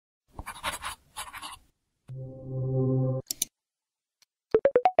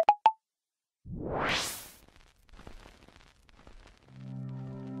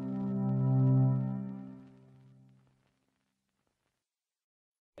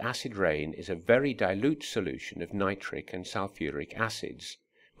acid rain is a very dilute solution of nitric and sulfuric acids,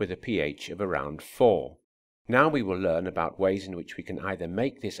 with a pH of around 4. Now we will learn about ways in which we can either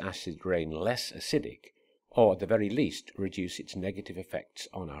make this acid rain less acidic, or at the very least reduce its negative effects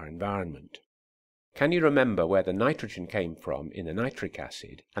on our environment. Can you remember where the nitrogen came from in the nitric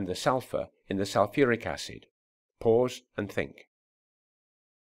acid and the sulfur in the sulfuric acid? Pause and think.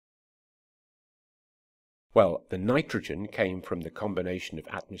 Well, the nitrogen came from the combination of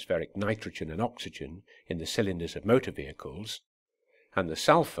atmospheric nitrogen and oxygen in the cylinders of motor vehicles, and the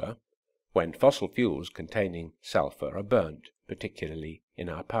sulfur when fossil fuels containing sulfur are burnt, particularly in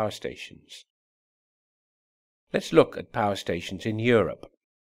our power stations. Let's look at power stations in Europe.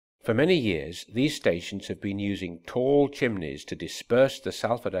 For many years, these stations have been using tall chimneys to disperse the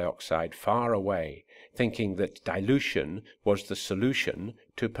sulfur dioxide far away, thinking that dilution was the solution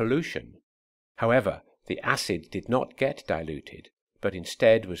to pollution. However, the acid did not get diluted, but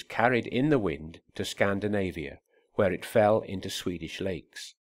instead was carried in the wind to Scandinavia, where it fell into Swedish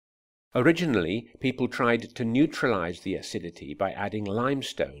lakes. Originally, people tried to neutralize the acidity by adding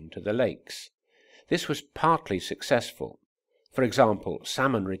limestone to the lakes. This was partly successful. For example,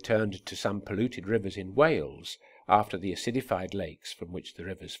 salmon returned to some polluted rivers in Wales after the acidified lakes from which the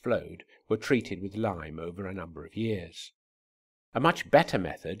rivers flowed were treated with lime over a number of years. A much better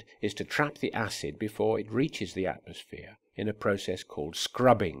method is to trap the acid before it reaches the atmosphere in a process called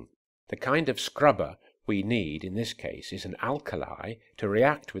scrubbing. The kind of scrubber we need in this case is an alkali to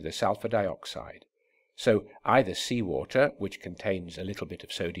react with the sulfur dioxide. So either seawater, which contains a little bit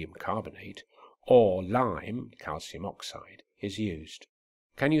of sodium carbonate, or lime, calcium oxide, is used.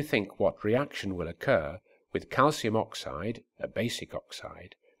 Can you think what reaction will occur with calcium oxide, a basic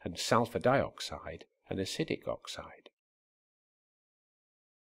oxide, and sulfur dioxide, an acidic oxide?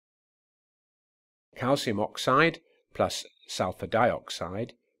 Calcium oxide plus sulfur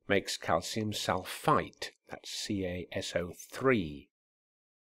dioxide makes calcium sulfite, that's CaSO3.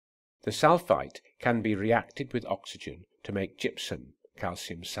 The sulfite can be reacted with oxygen to make gypsum,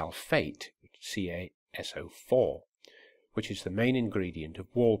 calcium sulfate, CaSO4, which is the main ingredient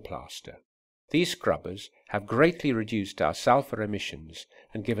of wall plaster. These scrubbers have greatly reduced our sulfur emissions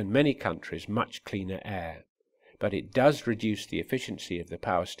and given many countries much cleaner air, but it does reduce the efficiency of the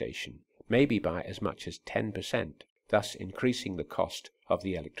power station, maybe by as much as 10%, thus increasing the cost of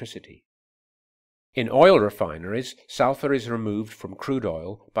the electricity. In oil refineries, sulfur is removed from crude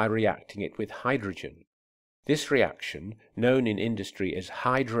oil by reacting it with hydrogen. This reaction, known in industry as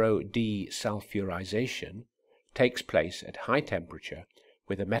hydrodesulfurization, takes place at high temperature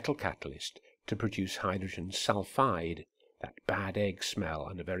with a metal catalyst to produce hydrogen sulfide, that bad egg smell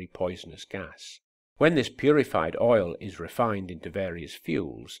and a very poisonous gas. When this purified oil is refined into various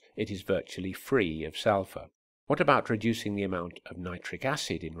fuels, it is virtually free of sulfur. What about reducing the amount of nitric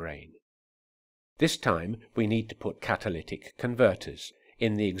acid in rain? This time we need to put catalytic converters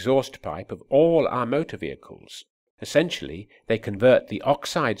in the exhaust pipe of all our motor vehicles. Essentially, they convert the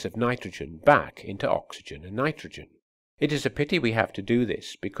oxides of nitrogen back into oxygen and nitrogen. It is a pity we have to do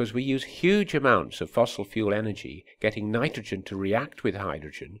this because we use huge amounts of fossil fuel energy getting nitrogen to react with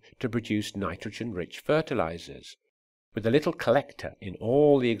hydrogen to produce nitrogen-rich fertilizers. With a little collector in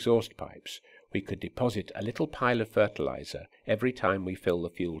all the exhaust pipes, we could deposit a little pile of fertilizer every time we fill the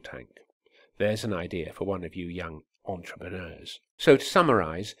fuel tank. There's an idea for one of you young entrepreneurs. So to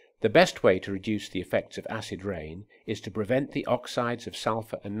summarize, the best way to reduce the effects of acid rain is to prevent the oxides of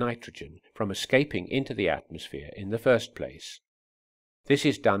sulfur and nitrogen from escaping into the atmosphere in the first place. This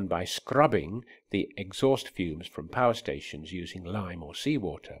is done by scrubbing the exhaust fumes from power stations using lime or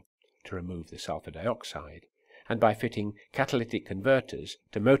seawater to remove the sulfur dioxide, and by fitting catalytic converters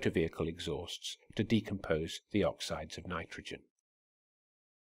to motor vehicle exhausts to decompose the oxides of nitrogen.